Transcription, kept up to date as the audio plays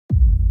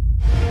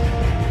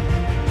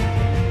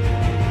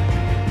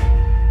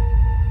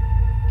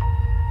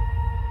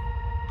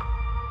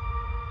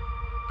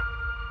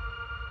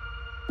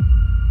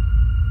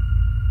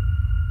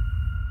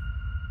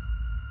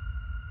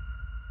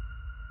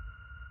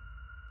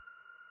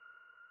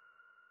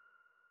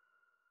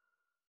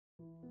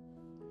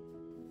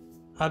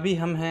अभी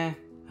हम हैं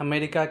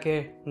अमेरिका के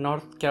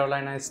नॉर्थ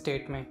कैरोलिना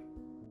स्टेट में।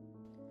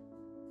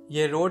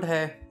 ये रोड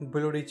है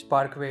ब्लू रिज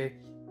पार्कवे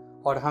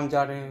और हम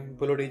जा रहे हैं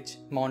ब्लू रिज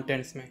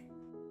माउंटेन्स में।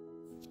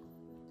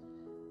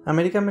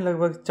 अमेरिका में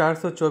लगभग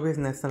 424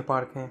 नेशनल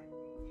पार्क हैं।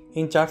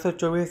 इन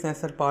 424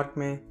 नेशनल पार्क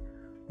में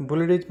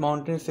ब्लू रिज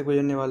माउंटेन से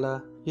गुजरने वाला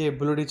ये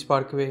ब्लू रिज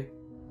पार्कवे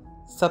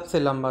सबसे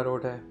लंबा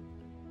रोड है,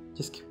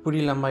 जिसकी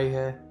पूरी लंबाई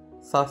है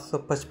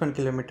 755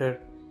 किलोमीटर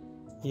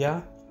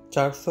या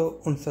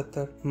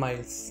 469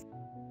 माइल्स।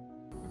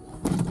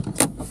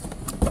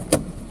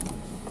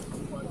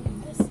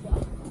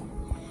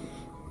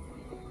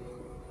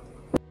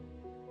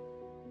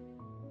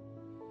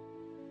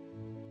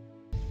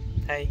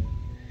 हाय,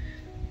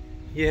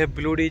 ये है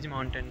ब्लू रिज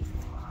माउंटेन।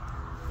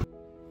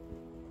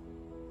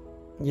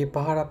 ये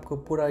पहाड़ आपको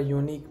पूरा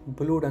यूनिक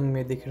ब्लू रंग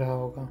में दिख रहा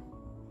होगा।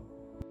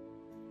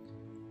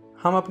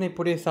 हम अपने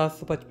पूरे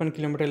 755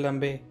 किलोमीटर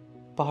लंबे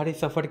पहाड़ी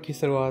सफ़र की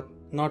शुरुआत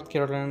नॉर्थ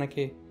कैरोलिना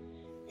के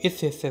इस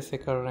हिस्से से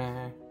कर रहे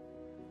हैं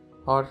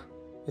और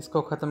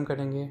इसको ख़त्म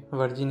करेंगे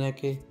वर्जीनिया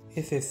के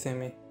इस हिस्से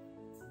में।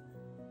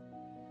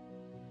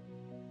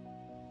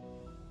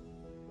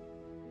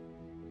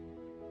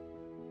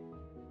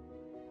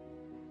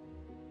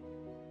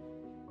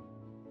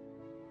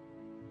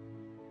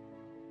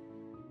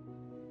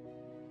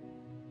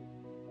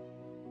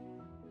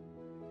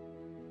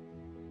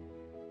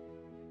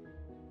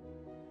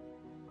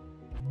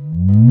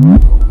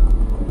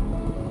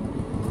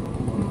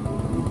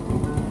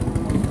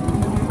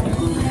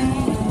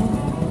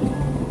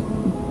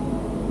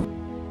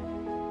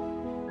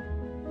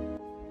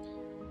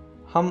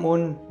 हम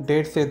उन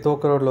 1.5 से 2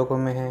 करोड़ लोगों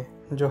में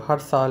हैं जो हर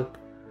साल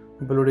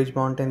ब्लू रिज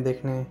माउंटेन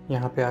देखने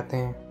यहाँ पे आते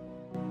हैं।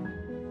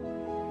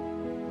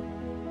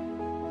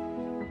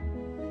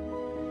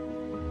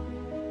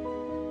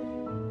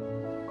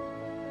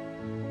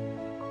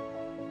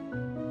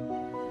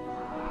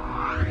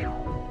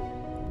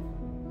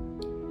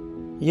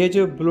 ये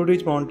जो ब्लू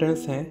रिज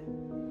माउंटेन्स हैं,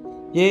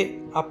 ये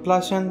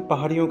अपलाचियन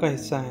पहाड़ियों का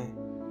हिस्सा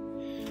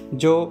हैं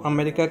जो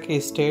अमेरिका के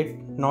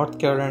स्टेट नॉर्थ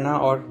कैरोलिना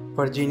और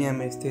वर्जीनिया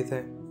में स्थित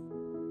है।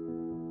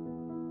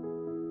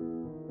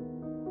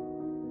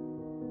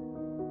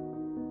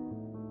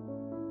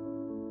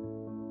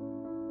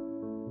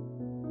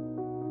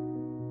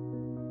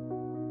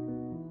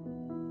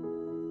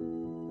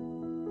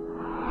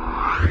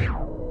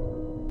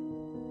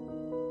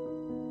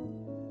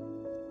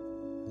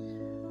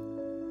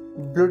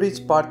 ब्लू रिज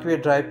पार्कवे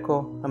ड्राइव को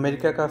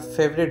अमेरिका का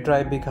फेवरेट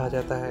ड्राइव भी कहा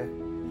जाता है,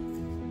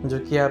 जो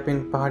कि आप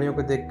इन पहाड़ियों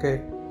को देख के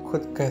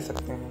खुद कह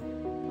सकते हैं।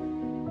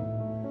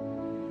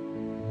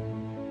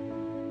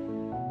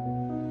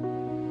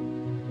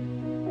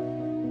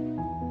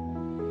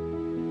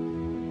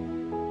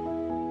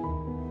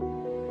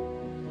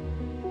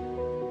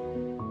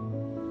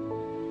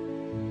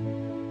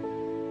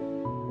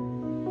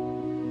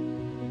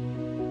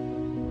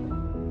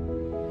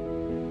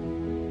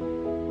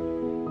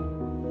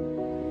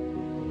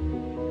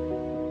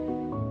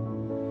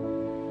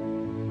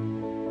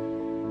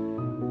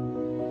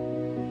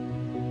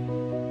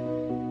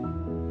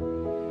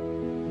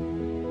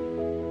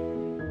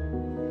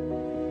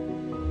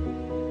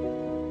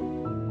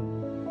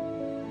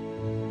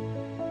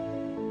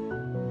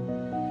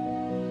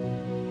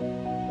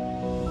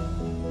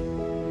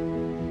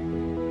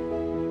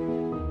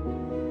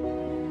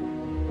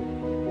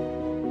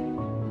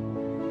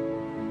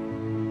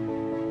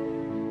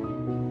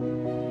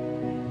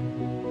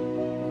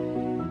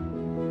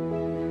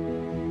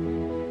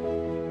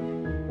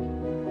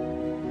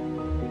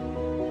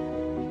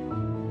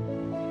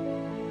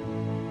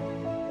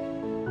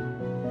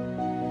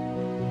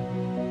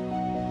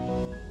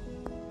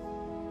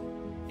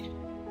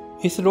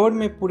 इस रोड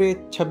में पूरे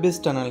 26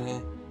 टनल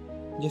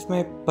हैं,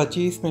 जिसमें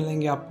 25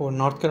 मिलेंगे आपको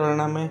नॉर्थ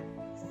कैरोलिना में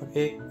और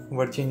 1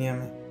 वर्जीनिया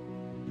में।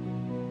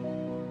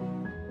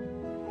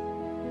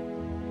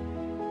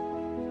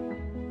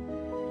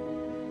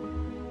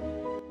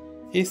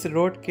 इस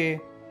रोड के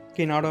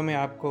किनारों में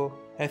आपको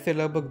ऐसे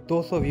लगभग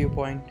 200 व्यू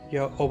पॉइंट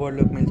या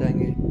ओवरलुक मिल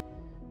जाएंगे,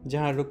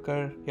 जहां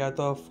रुककर या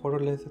तो आप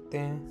फ़ोटो ले सकते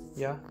हैं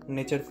या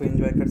नेचर को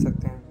एंजॉय कर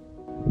सकते हैं।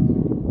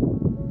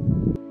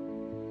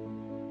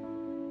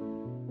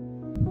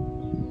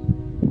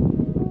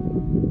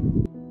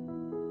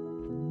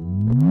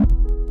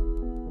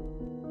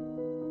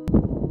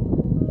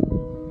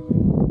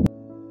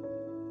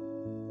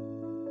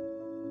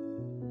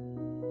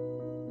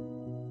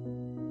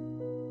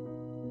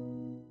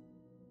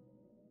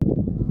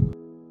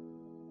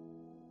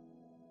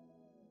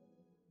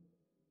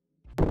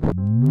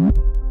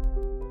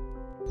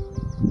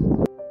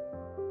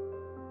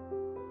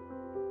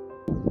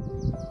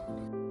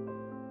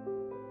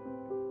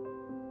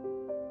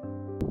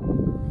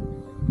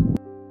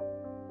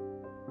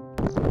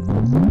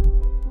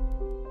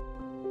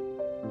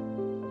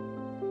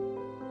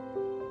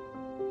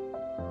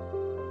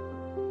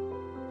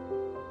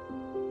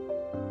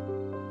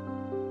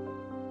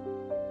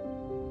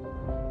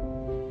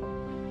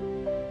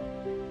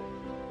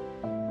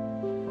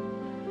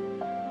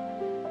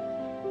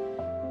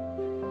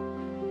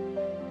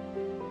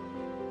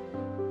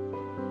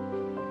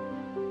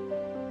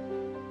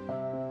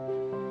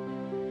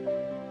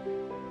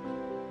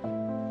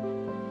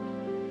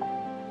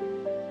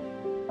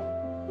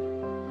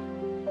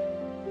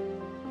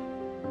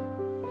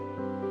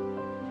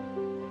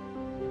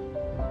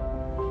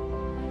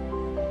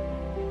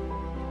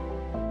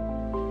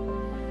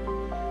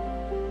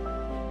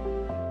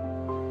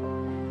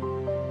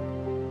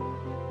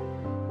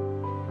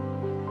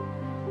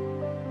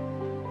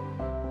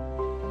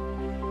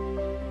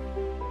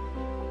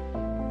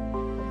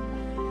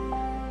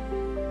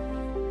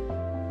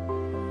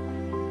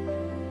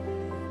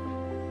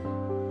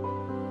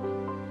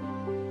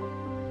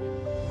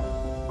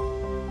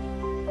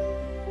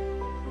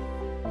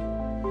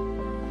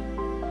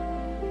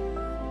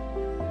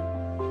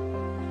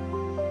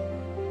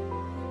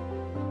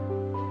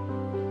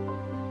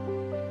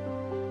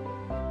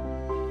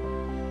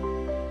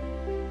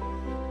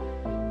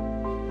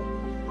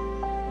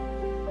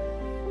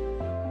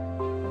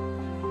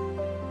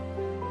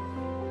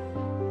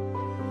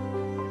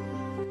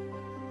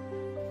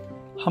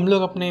 हम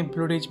लोग अपने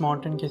ब्लू रिज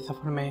माउंटेन के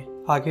सफ़र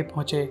में आगे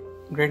पहुँचे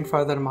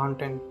ग्रैंडफादर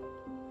माउंटेन।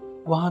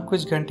 वहाँ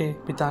कुछ घंटे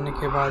बिताने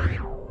के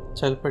बाद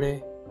चल पड़े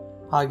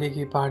आगे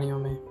की पहाड़ियों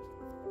में।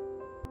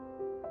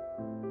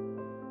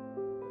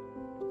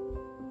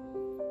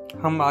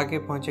 हम आगे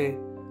पहुँचे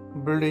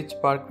ब्लू रिज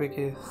पार्कवे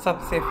के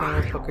सबसे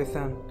फेमस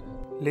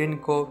लोकेशन लिन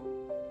कोव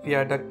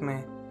वियाडक्ट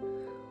में,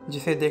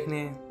 जिसे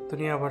देखने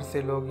दुनिया भर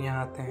से लोग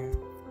यहाँ आते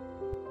हैं।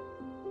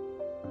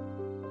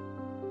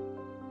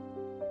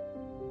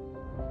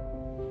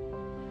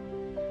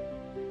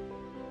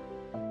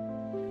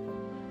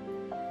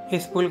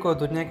 इस पुल को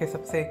दुनिया के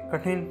सबसे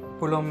कठिन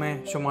पुलों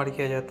में शुमार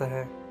किया जाता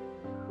है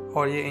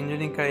और ये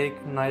इंजीनियरिंग का एक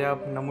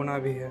नायाब नमूना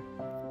भी है।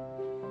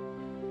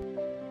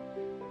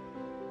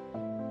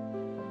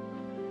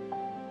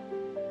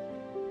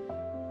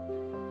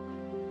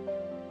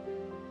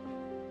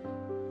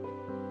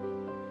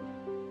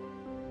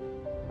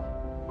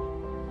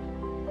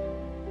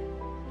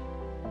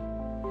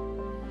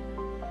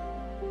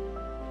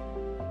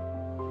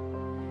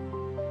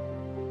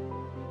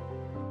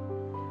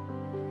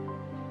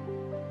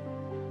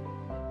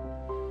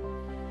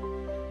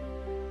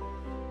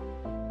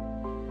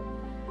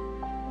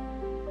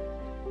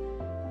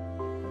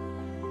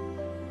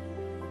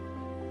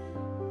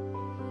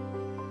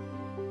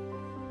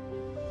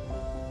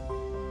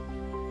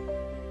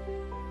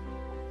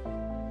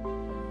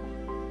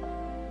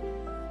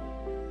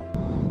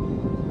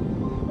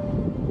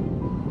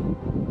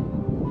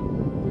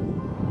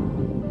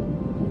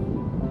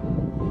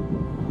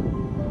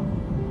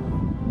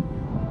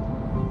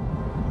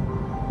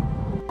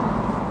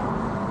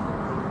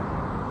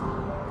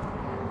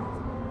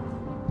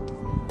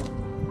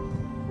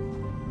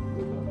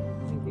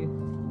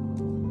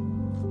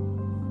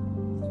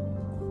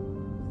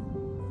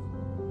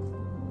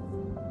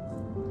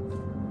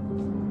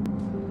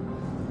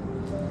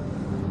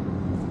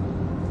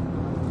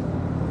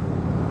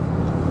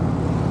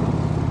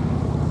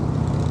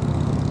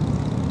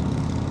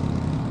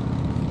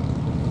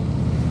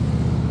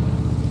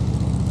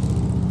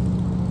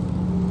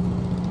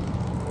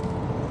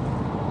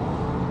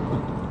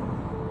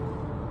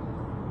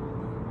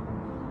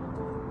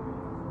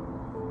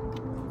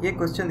 ये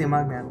क्वेश्चन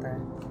दिमाग में आता है,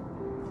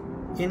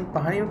 इन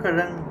पहाड़ियों का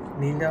रंग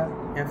नीला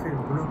या फिर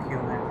ब्लू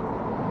क्यों है,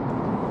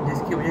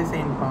 जिसकी वजह से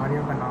इन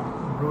पहाड़ियों का नाम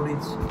ब्लू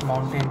रिज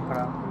माउंटेन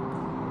पड़ा।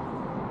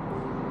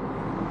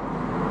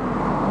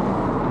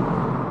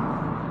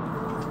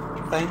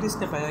 साइंटिस्ट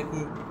ने पाया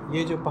कि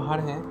ये जो पहाड़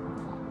हैं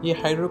ये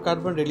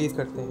हाइड्रोकार्बन रिलीज़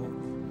करते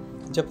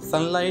हैं। जब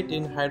सनलाइट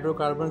इन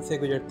हाइड्रोकार्बन से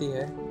गुजरती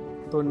है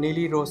तो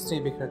नीली रोशनी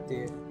बिखरती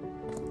है,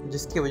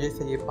 जिसकी वजह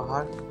से ये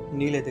पहाड़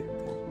नीले दिखते हैं।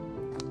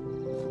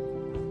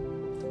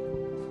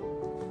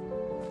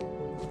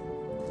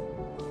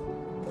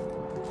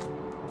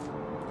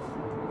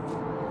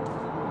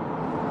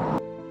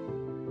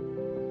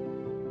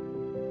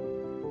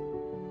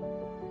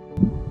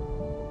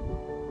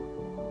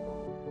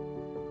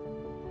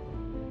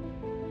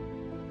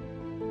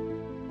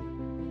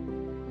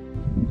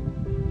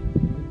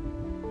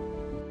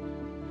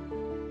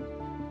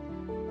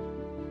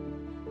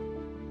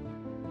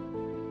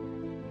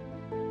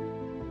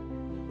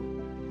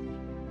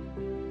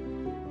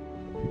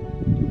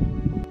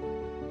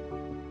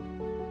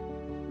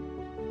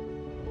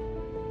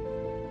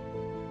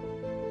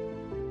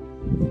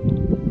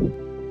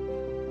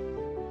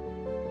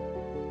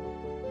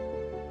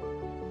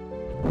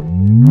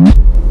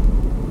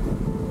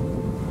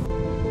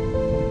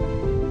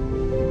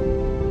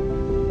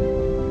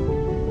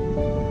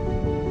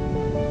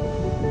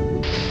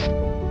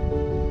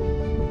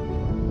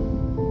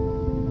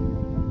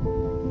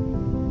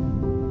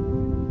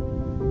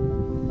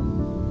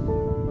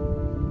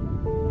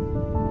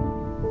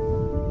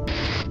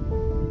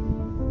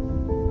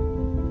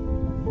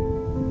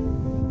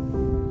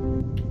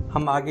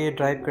 हम आगे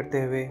ड्राइव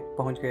करते हुए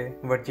पहुंच गए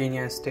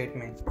वर्जीनिया स्टेट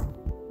में।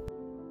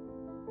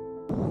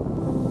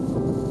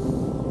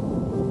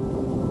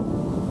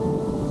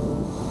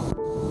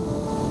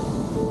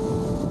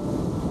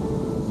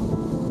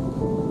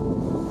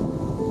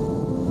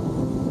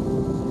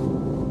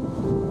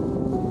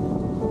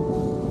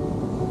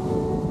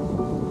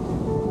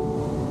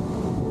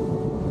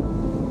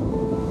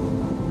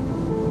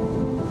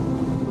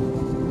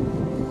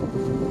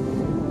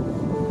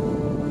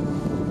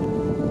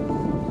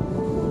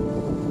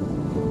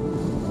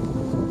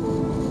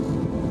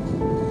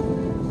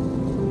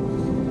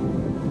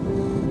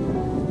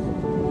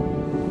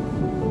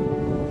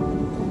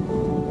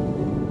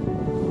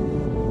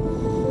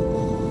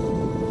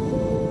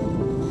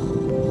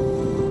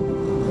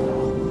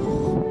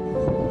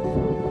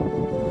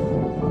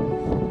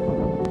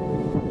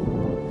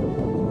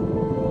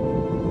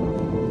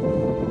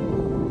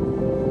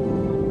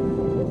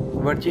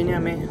 वर्जीनिया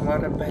में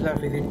हमारा पहला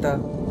विजिट था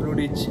ब्लू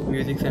रिज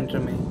म्यूज़िक सेंटर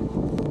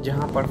में,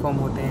 जहां परफॉर्म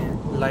होते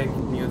हैं लाइव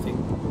म्यूज़िक।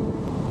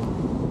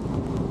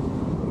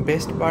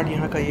 बेस्ट पार्ट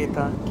यहाँ का ये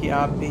था कि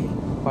आप भी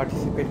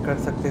पार्टिसिपेट कर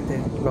सकते थे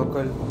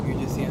लोकल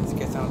म्यूजिशियंस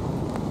के साथ।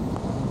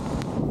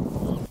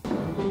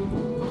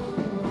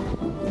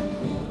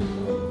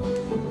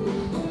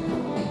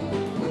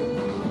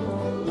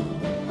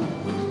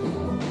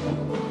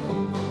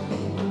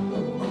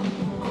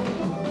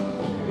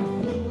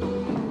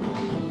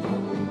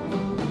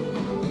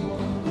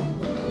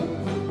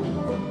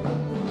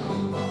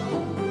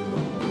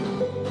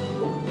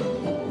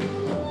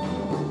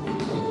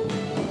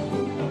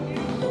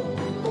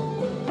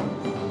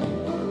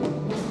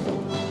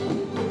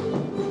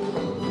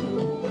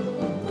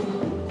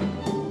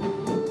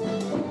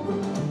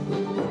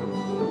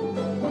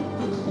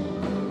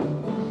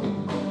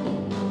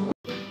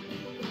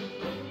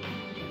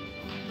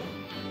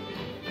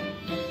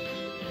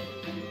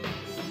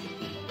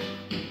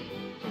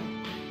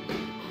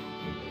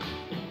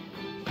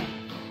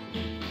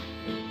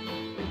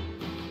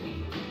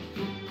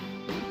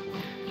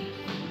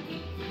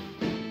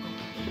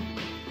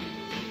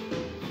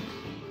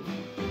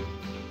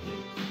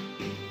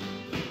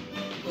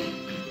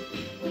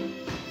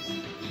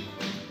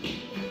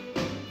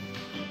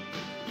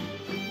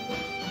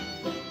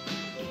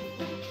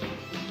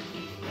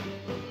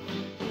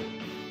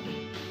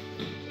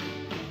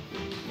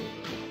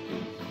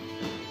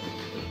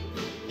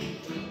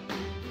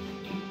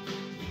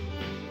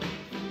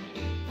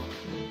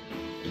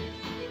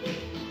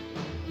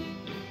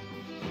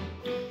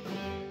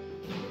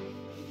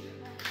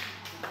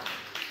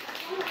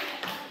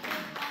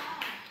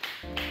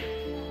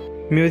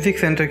 म्यूज़िक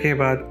सेंटर के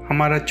बाद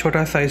हमारा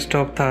छोटा सा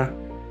स्टॉप था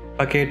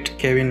पकेट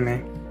केबिन में।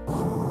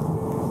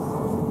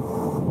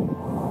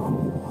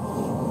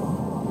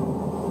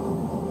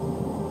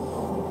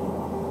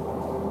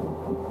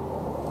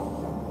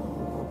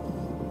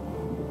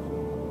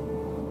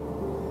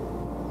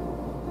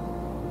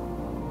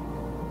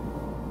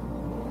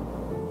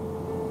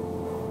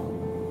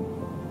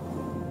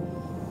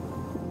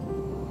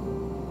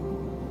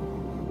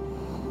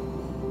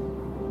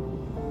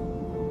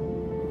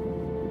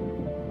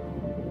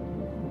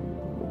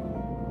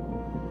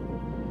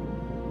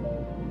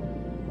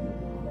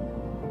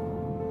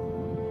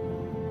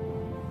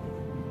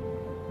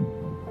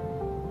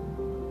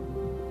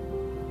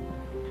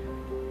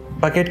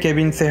 पकेट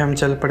केबिन से हम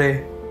चल पड़े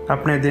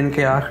अपने दिन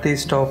के आखिरी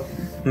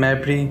स्टॉप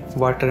मैब्री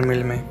वाटर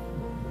मिल में।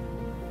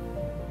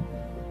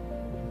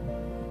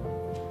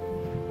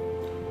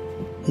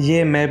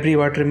 ये मैब्री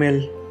वाटर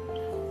मिल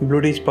ब्लू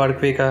रिज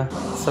पार्कवे का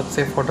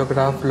सबसे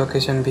फोटोग्राफ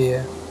लोकेशन भी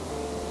है।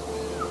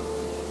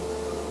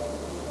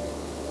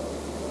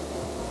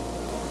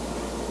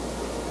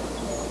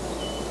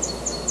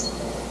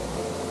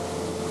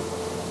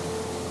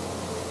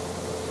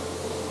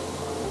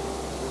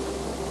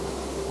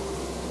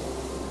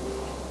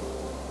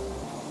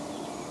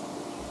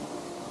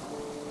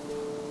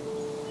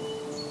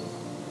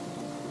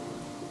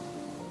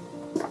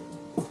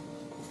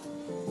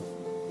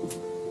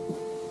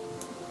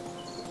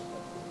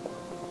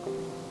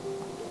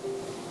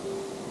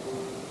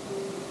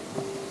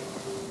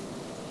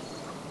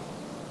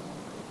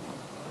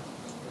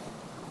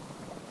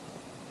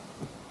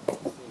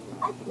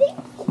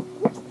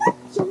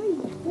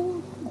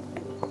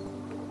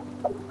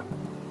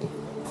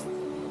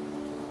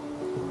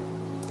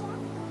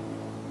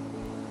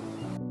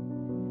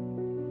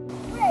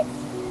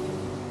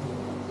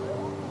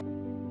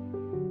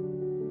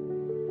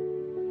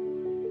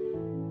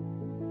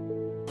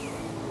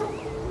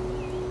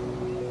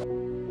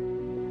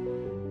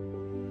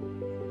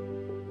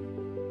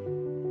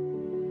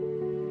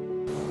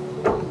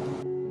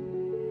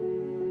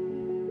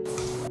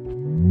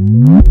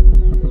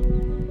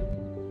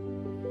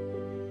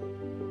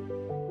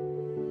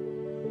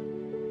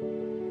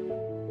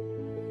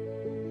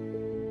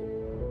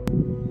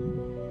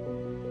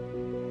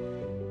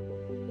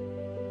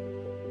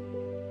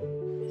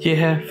 ये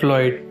है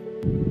फ्लोइड,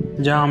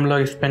 जहाँ हम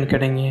लोग स्पेंड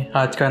करेंगे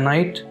आज का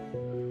नाइट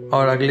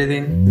और अगले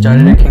दिन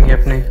जारी रखेंगे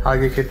अपने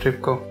आगे के ट्रिप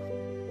को।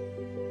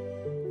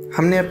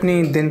 हमने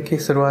अपनी दिन की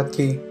शुरुआत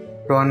की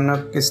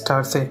रोनक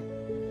स्टार से,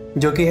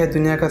 जो कि है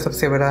दुनिया का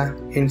सबसे बड़ा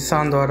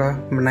इंसान द्वारा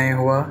बनाया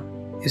हुआ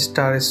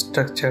स्टार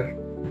स्ट्रक्चर।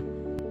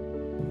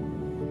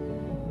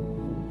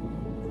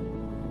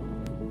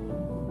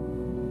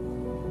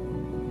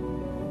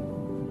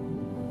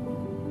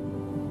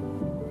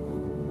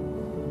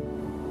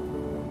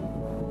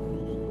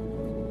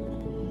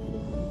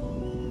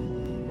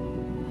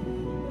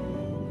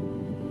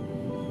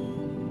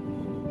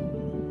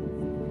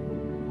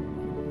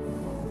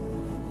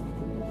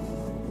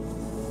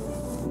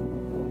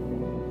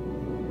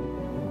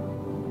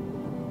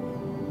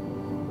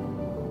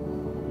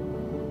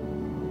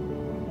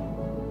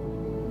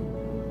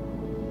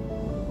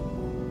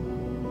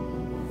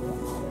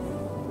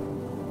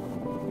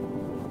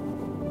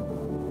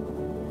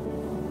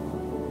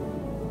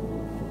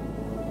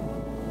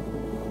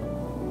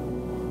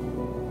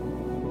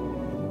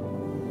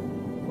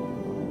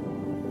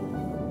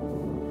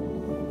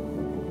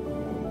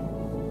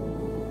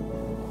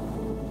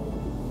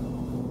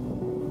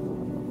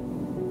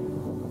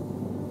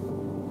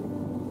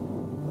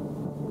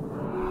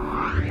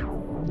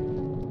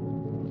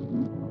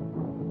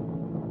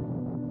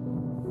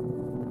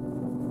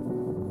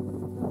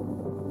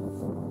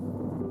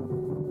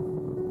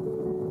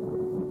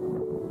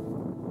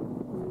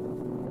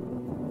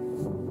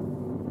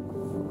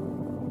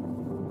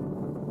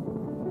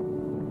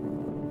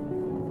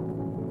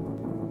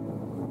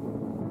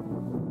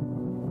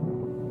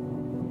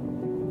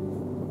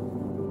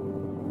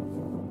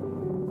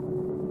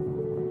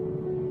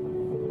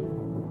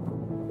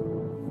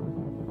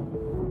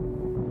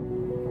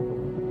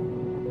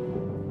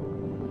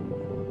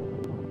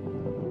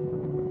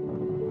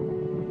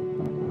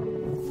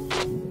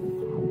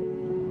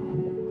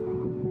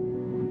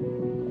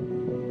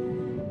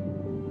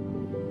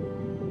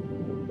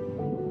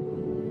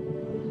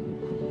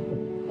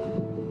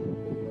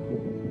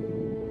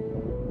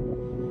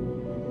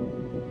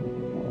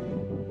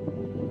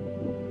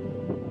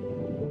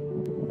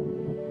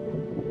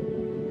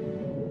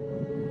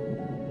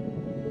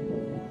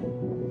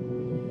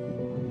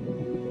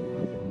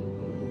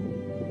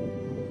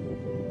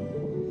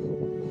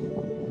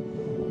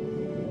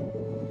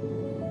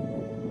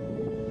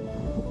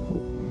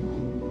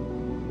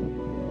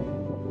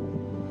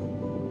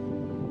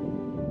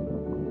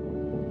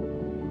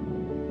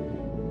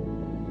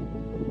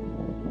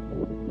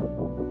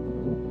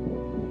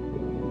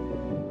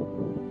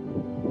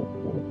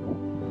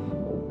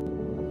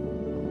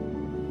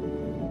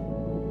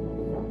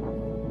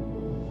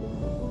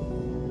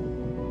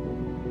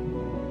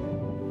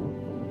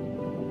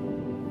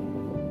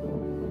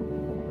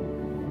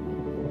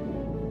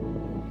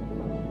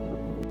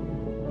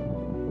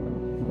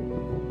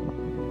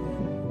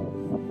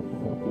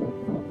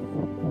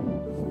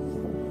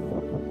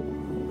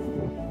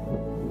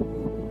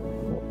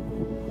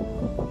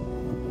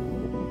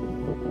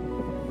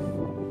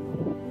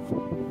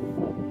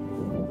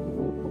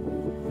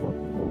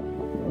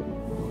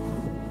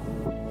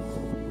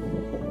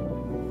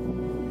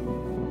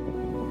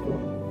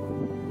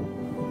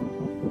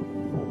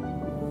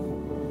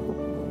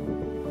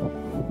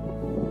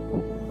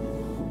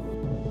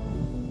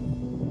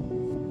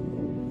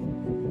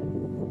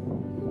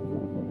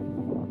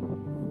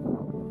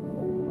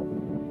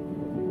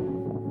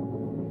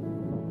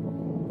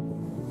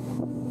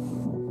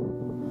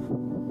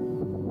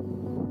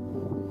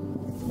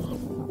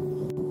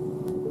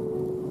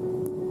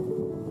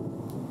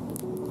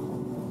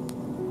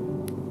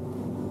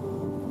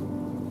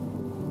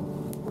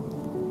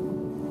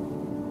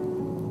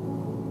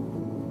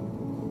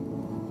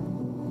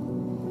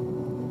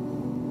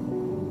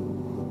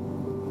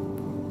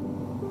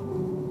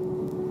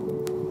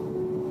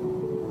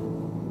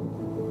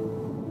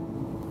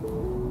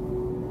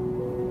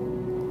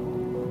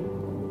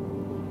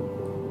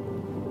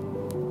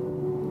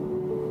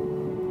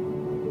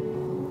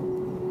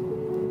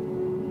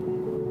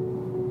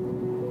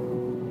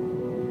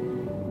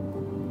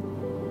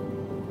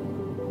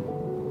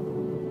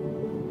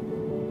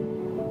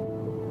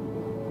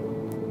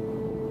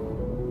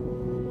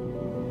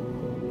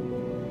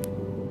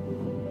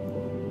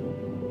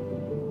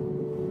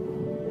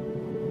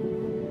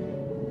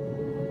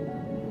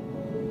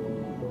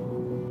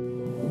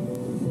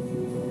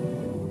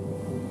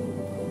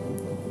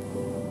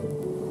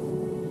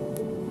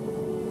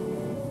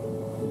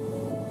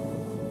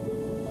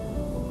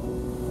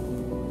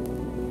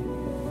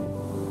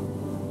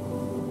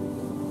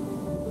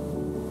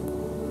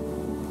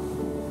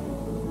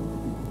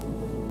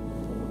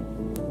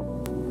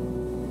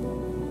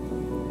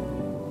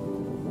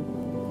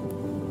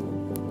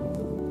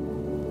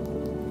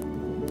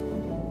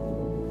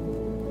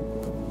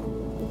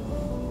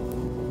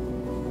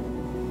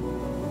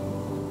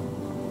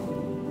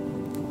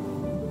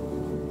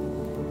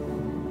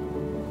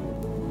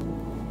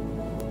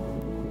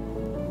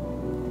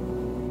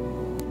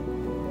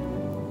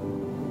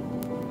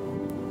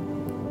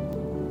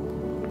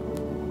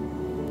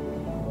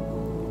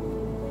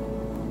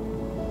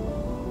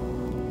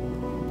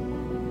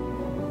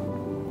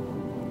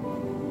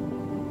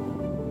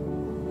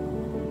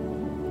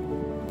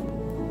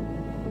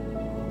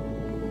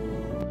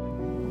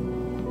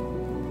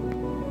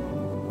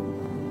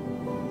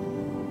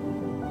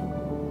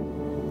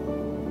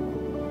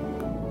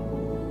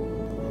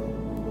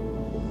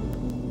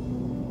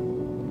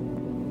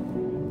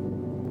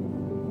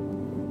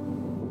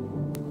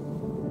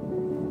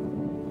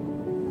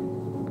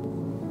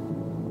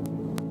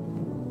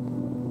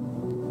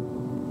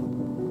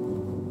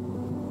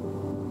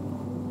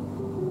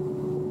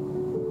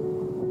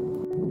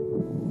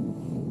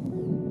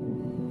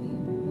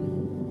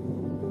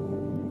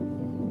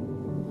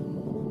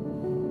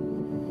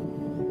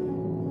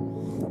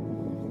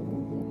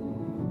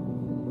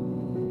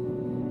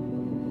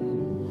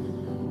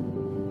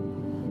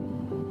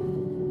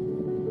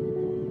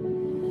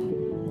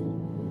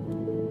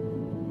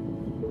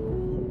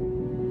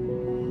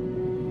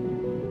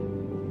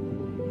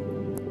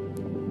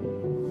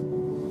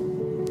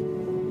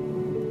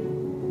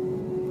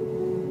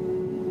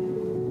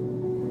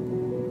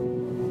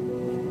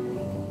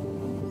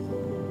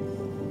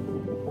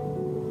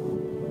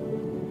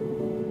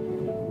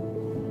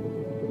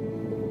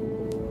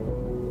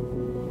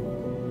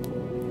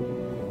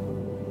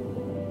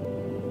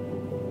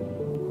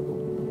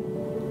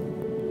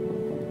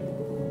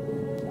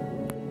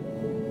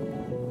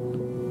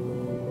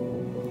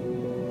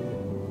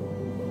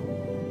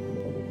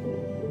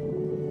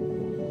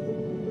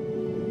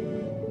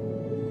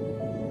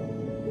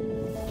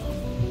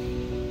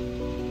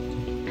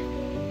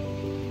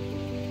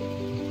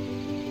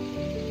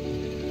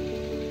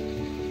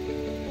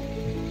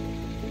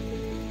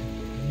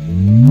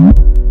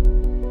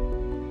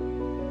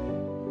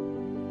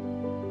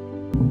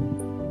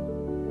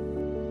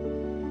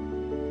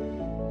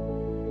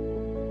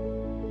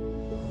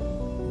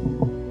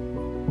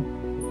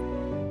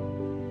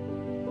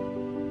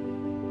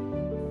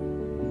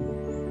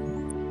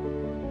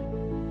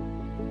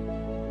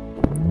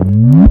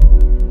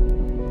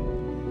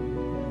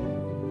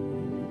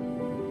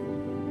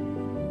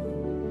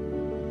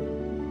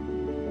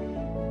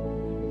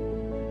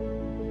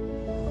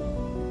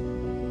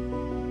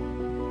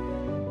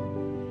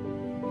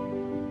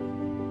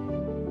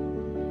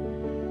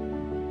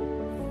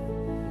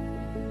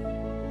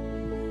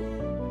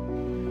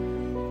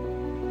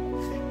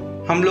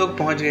 हम लोग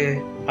पहुंच गए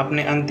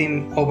अपने अंतिम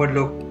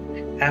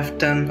ओवरलुक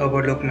एफ्टन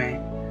ओवरलुक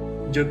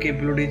में, जो कि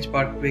ब्लू रिज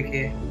पार्कवे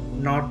के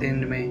नॉर्थ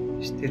एंड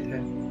में स्थित है।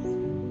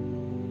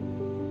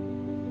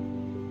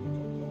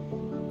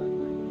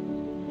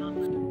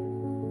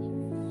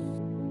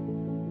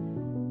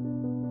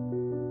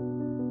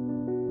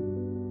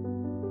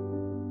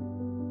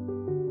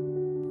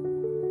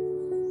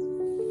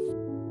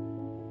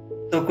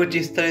 तो कुछ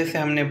इस तरह से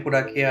हमने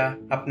पूरा किया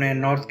अपने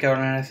नॉर्थ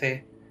कैरोलिना से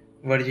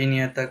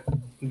वर्जीनिया तक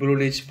ब्लू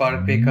रिज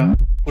पार्कवे का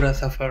पूरा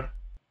सफ़र।